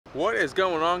What is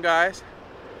going on, guys?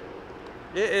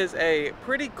 It is a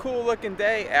pretty cool looking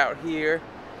day out here,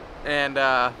 and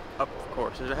of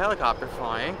course there's a helicopter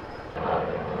flying.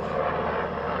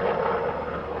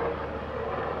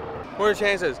 What are the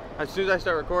chances as soon as I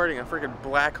start recording a freaking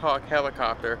Black Hawk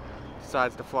helicopter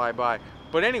decides to fly by?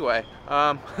 But anyway,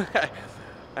 I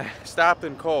stopped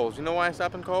in Kohl's. You know why I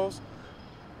stopped in Kohl's?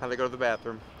 How they go to the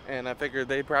bathroom, and I figured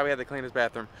they probably had the cleanest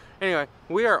bathroom. Anyway,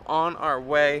 we are on our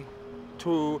way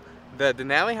to the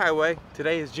Denali Highway.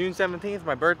 Today is June 17th,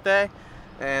 my birthday,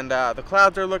 and the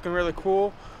clouds are looking really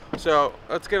cool. So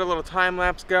let's get a little time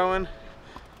lapse going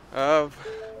of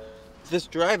this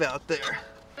drive out there.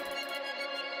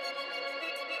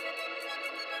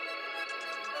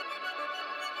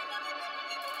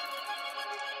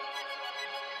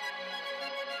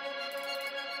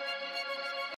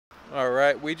 All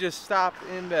right, we just stopped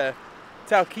in the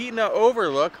Talkeetna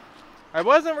Overlook. I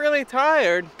wasn't really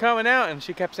tired coming out, and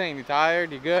she kept saying, "You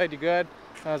tired? You good? You good?"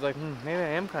 I was like, maybe I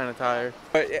am kind of tired.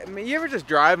 But I mean, you ever just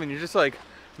drive and you're just like,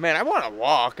 man, I want to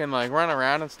walk and like run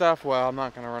around and stuff? Well, I'm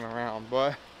not gonna run around,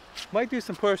 but might do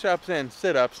some push-ups and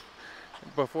sit-ups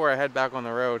before I head back on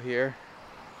the road here.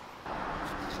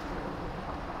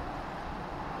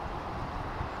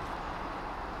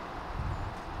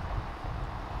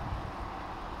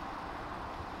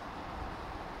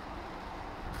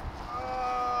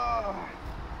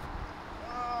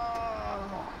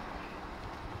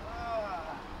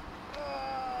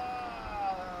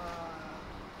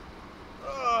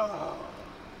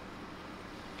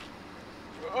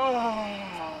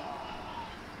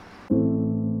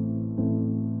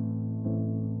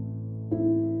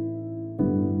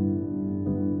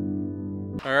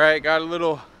 All right, got a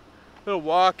little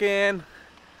walk in,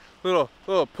 little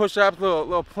push-ups,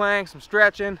 little planks, some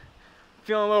stretching,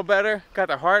 feeling a little better. Got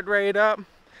the heart rate up.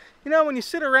 You know, when you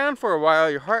sit around for a while,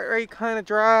 your heart rate kind of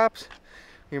drops,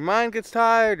 your mind gets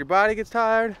tired, your body gets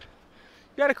tired.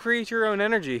 You got to create your own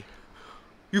energy.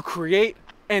 You create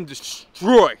and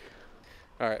destroy.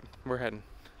 All right, we're heading.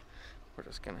 We're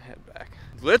just gonna head back.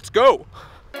 Let's go.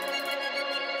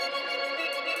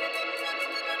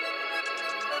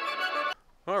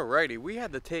 Alrighty, we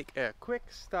had to take a quick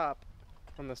stop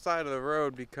on the side of the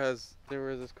road because there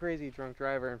was this crazy drunk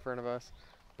driver in front of us.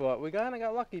 But we kinda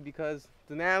got lucky because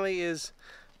Denali is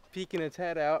peeking its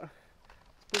head out.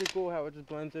 It's pretty cool how it just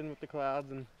blends in with the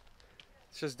clouds and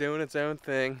it's just doing its own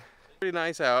thing. Pretty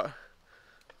nice out.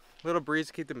 Little breeze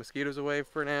to keep the mosquitoes away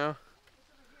for now.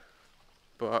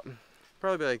 But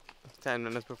probably be like 10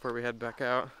 minutes before we head back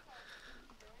out.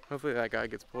 Hopefully that guy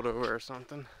gets pulled over or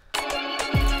something.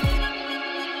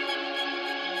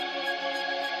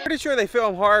 Pretty sure they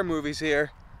film horror movies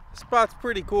here. The spot's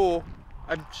pretty cool.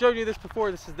 I've showed you this before.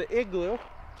 This is the Igloo. You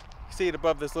see it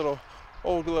above this old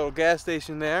little gas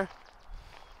station there.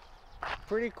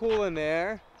 Pretty cool in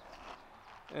there.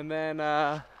 And then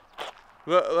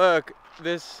look,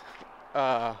 this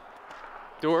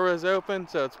door was open,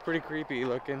 so it's pretty creepy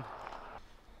looking.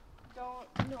 No,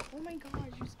 oh my gosh,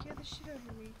 you scared the shit out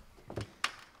of me.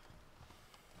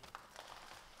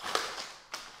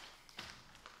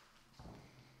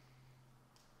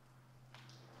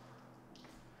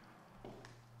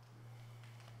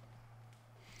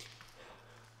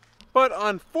 But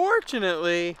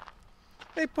unfortunately,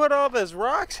 they put all those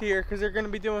rocks here because they're going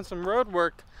to be doing some road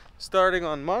work starting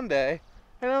on Monday.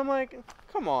 And I'm like,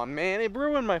 come on, man, it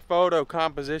ruined my photo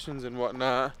compositions and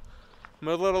whatnot. I'm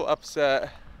a little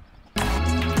upset.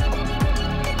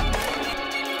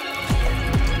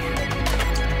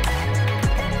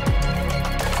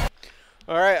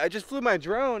 Alright, I just flew my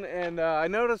drone and I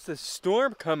noticed this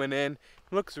storm coming in.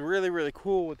 It looks really, really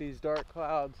cool with these dark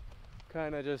clouds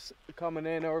kind of just coming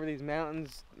in over these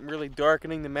mountains, really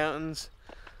darkening the mountains.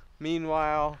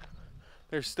 Meanwhile,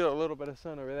 there's still a little bit of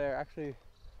sun over there. Actually,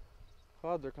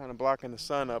 clouds are kind of blocking the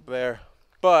sun up there.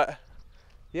 But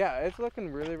yeah, it's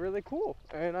looking really, really cool.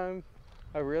 And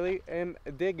I really am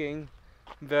digging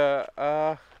the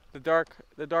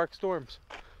dark storms.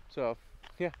 So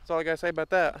yeah, that's all I gotta say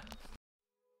about that.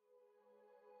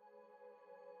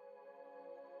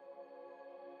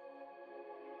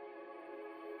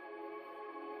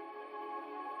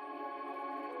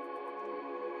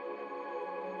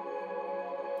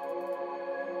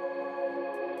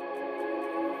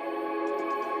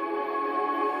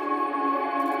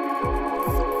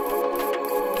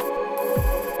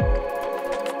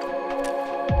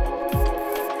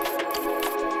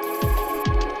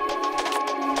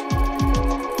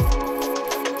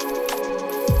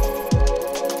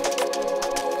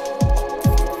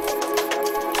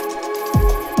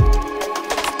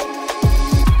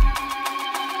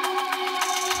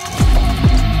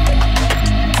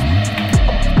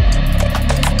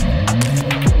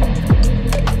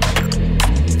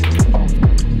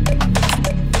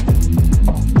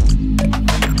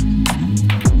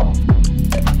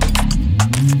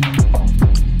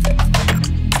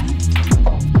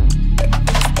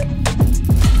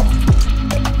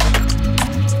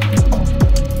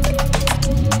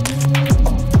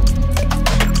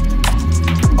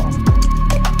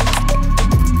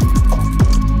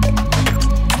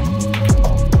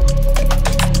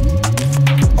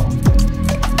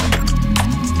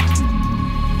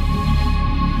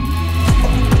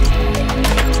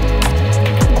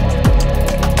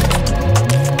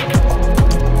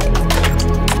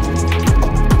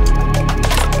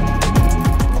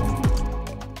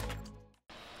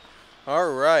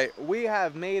 All right, we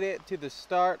have made it to the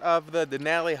start of the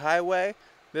Denali Highway.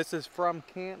 This is from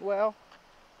Cantwell,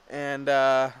 and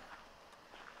yeah,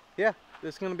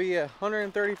 this is going to be a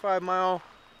 135-mile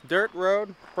dirt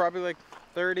road, probably like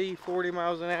 30-40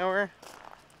 miles an hour,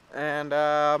 and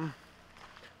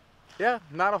yeah,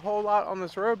 not a whole lot on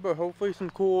this road, but hopefully some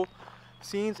cool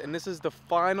scenes. And this is the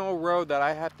final road that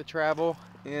I have to travel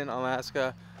in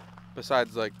Alaska,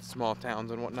 besides like small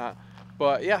towns and whatnot.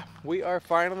 But yeah, we are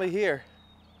finally here.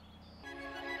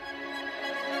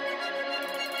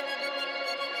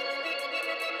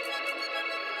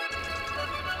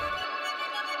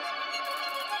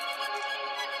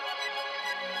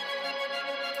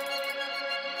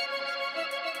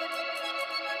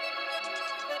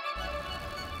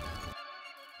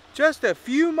 Just a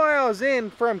few miles in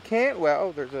from Cantwell.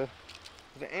 Oh, there's an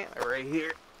antler right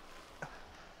here.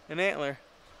 An antler.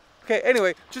 Okay,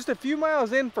 anyway, just a few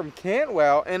miles in from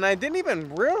Cantwell, and I didn't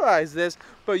even realize this,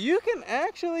 but you can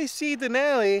actually see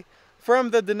Denali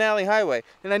from the Denali Highway.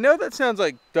 And I know that sounds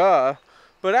like duh,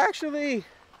 but actually,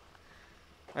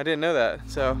 I didn't know that,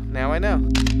 so now I know.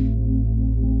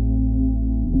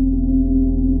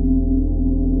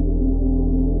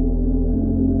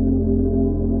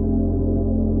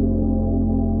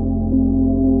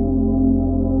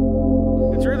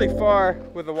 It's really far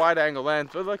with a wide angle lens,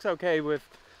 but it looks okay with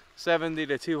 70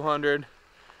 to 200,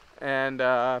 and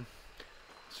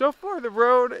so far the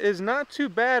road is not too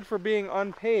bad for being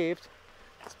unpaved.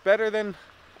 It's better than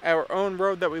our own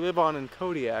road that we live on in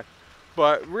Kodiak,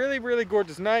 but really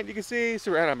gorgeous night. You can see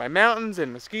surrounded by mountains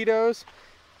and mosquitoes.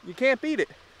 You can't beat it.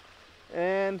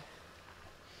 And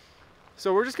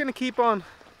so we're just gonna keep on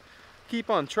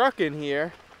trucking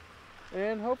here,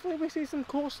 and hopefully we see some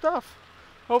cool stuff.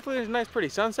 Hopefully there's a nice pretty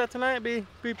sunset tonight. Be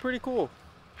pretty cool.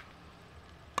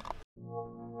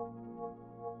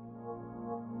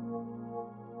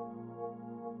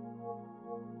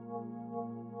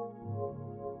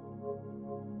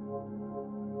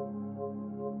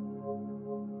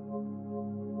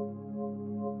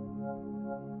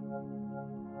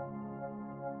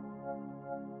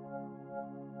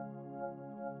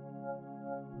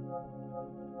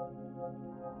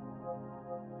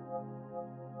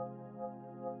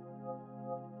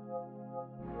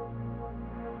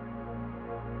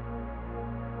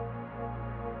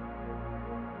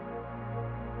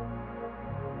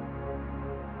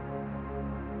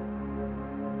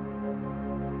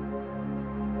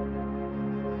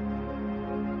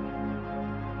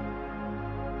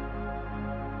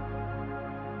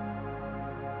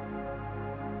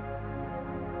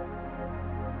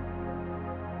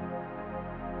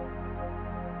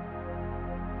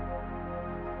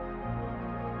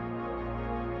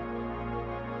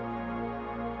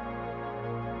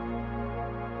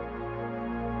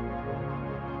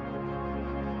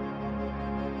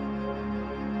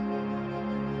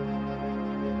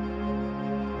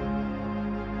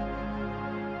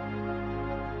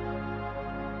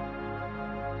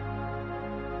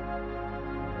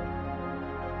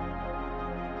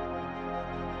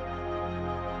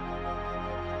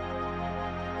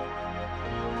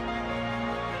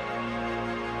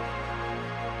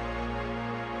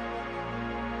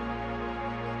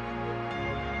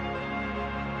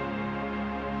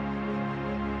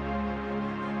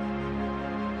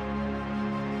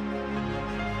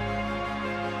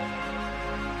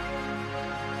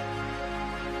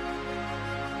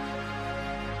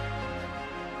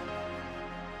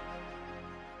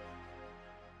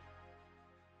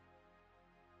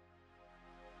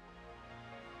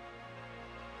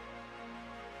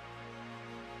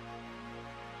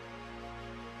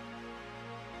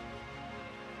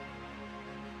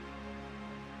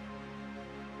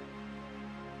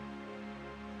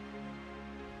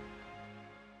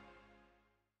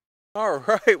 All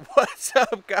right, what's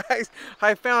up, guys?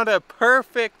 I found a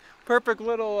perfect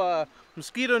little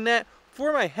mosquito net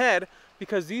for my head,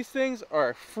 because these things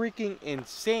are freaking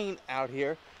insane out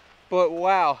here. But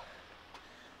wow,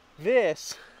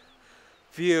 this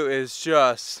view is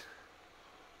just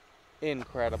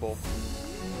incredible.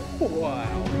 Wow.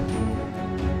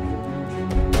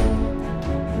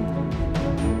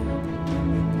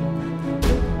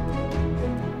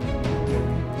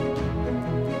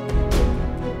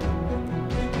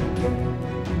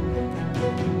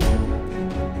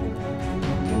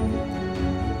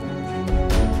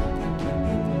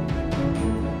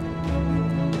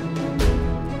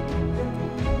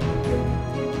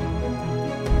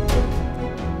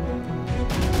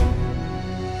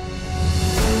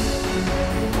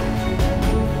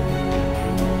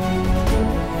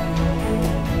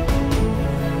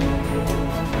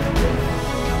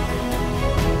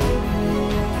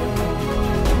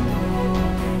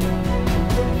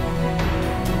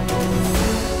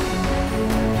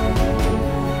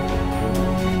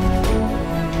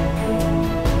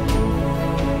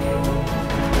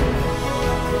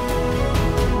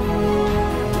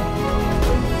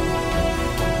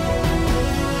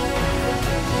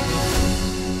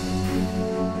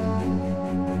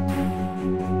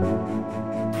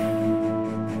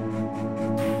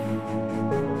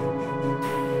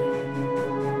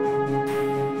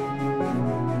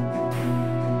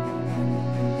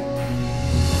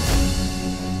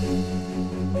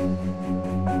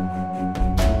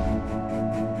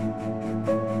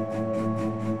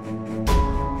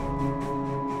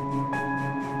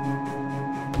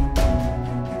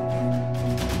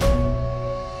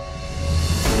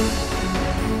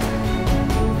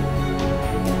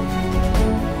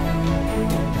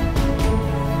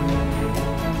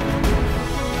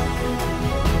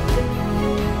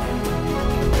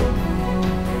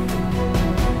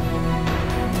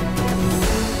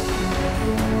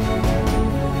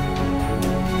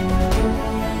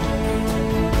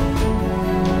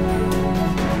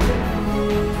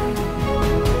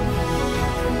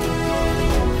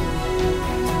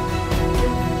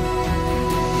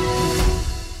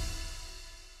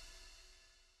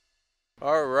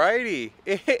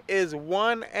 It is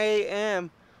 1 a.m.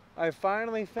 I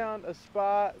finally found a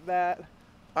spot that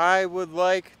I would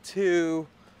like to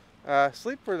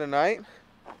sleep for the night.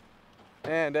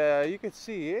 And you can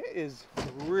see it is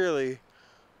really,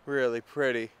 really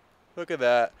pretty. Look at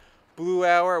that. Blue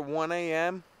hour at 1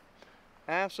 a.m.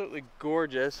 Absolutely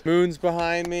gorgeous. Moon's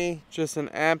behind me. Just an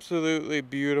absolutely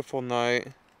beautiful night.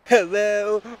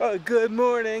 Hello, good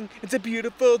morning. It's a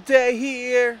beautiful day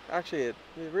here. Actually, it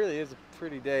really is a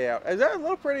pretty day out. Is that a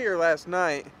little prettier last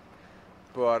night?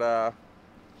 But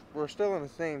we're still in the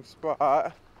same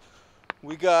spot.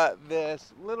 We got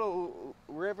this little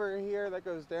river here that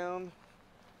goes down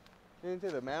into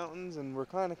the mountains, and we're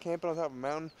kind of camping on top of a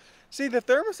mountain. See, the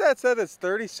thermostat said it's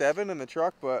 37 in the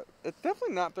truck, but it's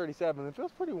definitely not 37. It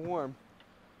feels pretty warm.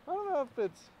 I don't know if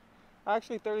it's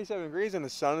actually 37 degrees and the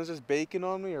sun is just baking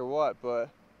on me or what, but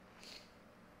it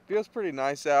feels pretty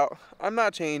nice out. I'm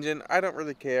not changing. I don't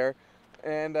really care.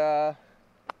 And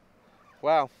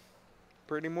wow,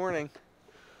 pretty morning.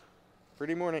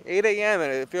 Pretty morning. 8 a.m.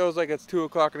 and it feels like it's 2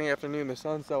 o'clock in the afternoon. The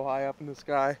sun's so high up in the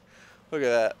sky. Look at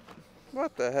that.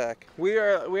 What the heck? We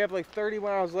have like 30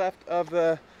 miles left of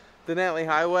the Denali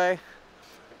Highway.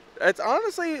 It's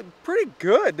honestly pretty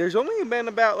good. There's only been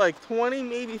about like 20,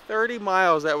 maybe 30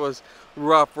 miles that was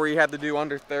rough where you had to do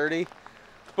under 30.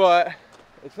 But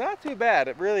it's not too bad.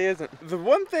 It really isn't. The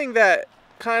one thing that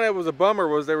kind of was a bummer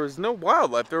was there was no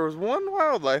wildlife. There was one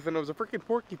wildlife, and it was a freaking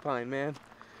porcupine, man.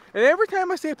 And every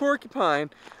time I see a porcupine,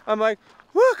 I'm like,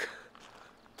 look,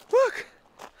 look.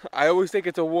 I always think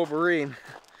it's a wolverine.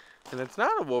 And it's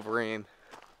not a wolverine.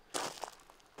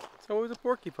 It's always a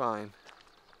porcupine.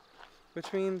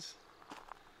 Which means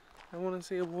I want to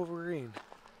see a wolverine.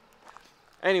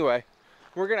 Anyway,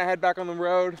 we're going to head back on the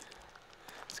road.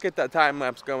 Let's get that time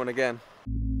lapse going again.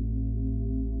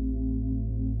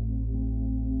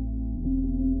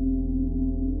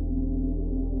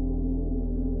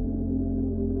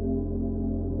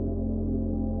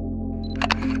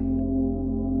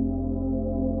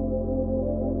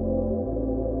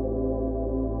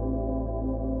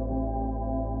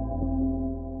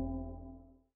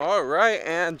 Alright,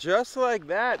 and just like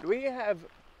that, we have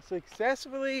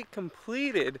successfully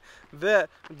completed the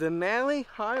Denali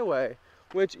Highway,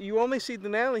 which you only see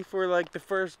Denali for like the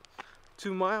first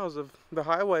 2 miles of the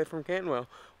highway from Cantwell.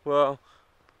 Well,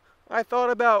 I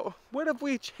thought about, what if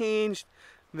we changed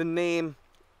the name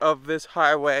of this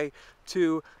highway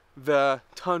to the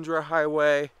Tundra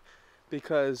Highway,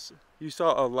 because you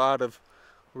saw a lot of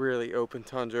really open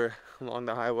tundra along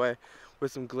the highway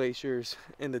with some glaciers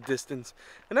in the distance,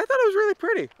 and I thought it was really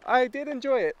pretty. I did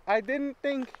enjoy it. I didn't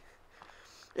think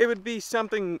it would be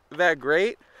something that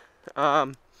great.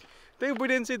 I think if we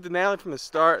didn't see Denali from the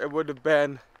start, it would have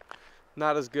been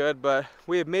not as good, but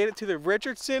we have made it to the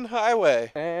Richardson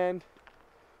Highway, and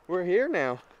we're here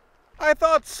now. I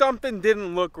thought something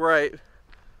didn't look right.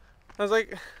 I was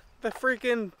like, the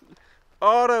freaking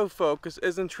autofocus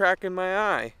isn't tracking my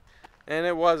eye, and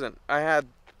it wasn't. I had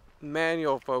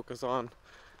manual focus on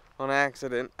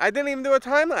accident. I didn't even do a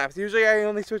time lapse. Usually I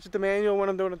only switch it to manual when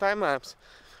I'm doing a time lapse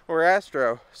or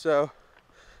astro. So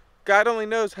God only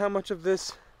knows how much of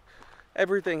this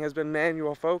everything has been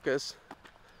manual focus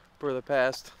for the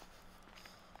past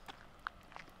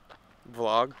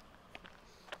vlog.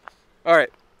 All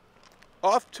right,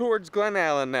 off towards Glen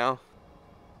Allen now.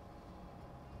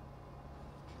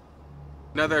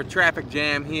 Another traffic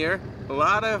jam here. A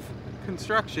lot of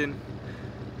construction.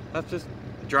 That's just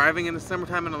driving in the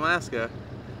summertime in Alaska.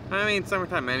 I mean,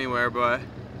 summertime anywhere, but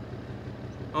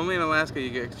only in Alaska you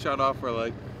get shut off for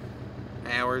like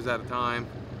hours at a time.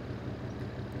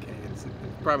 Okay, it's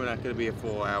probably not going to be a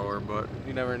full hour, but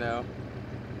you never know.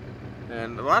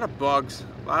 And a lot of bugs,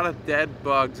 a lot of dead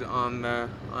bugs on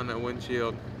the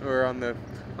windshield, or on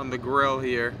the grill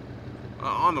here,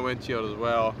 on the windshield as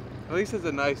well. At least it's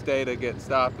a nice day to get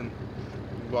stopped and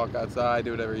walk outside,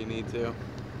 do whatever you need to.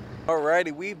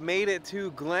 Alrighty, we've made it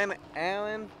to Glen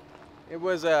Allen. It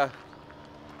was a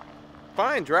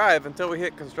fine drive until we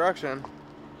hit construction.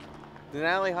 The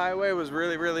Denali Highway was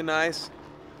really, really nice.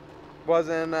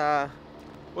 Wasn't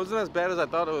as bad as I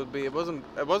thought it would be. It wasn't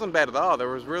bad at all. There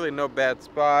was really no bad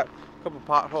spot. A couple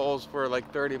potholes for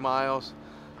like 30 miles.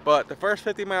 But the first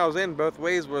 50 miles in both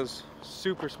ways was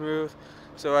super smooth.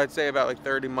 So I'd say about like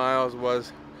 30 miles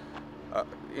was,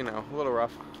 you know, a little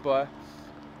rough. But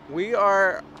we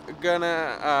are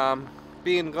gonna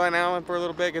be in Glen Allen for a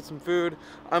little bit, get some food.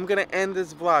 I'm gonna end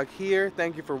this vlog here.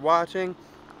 Thank you for watching.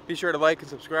 Be sure to like and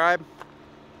subscribe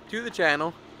to the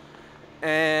channel.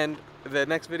 And the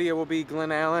next video will be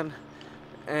Glen Allen.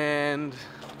 And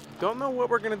don't know what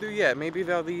we're gonna do yet. Maybe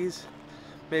Valdez,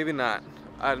 maybe not.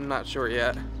 I'm not sure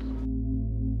yet.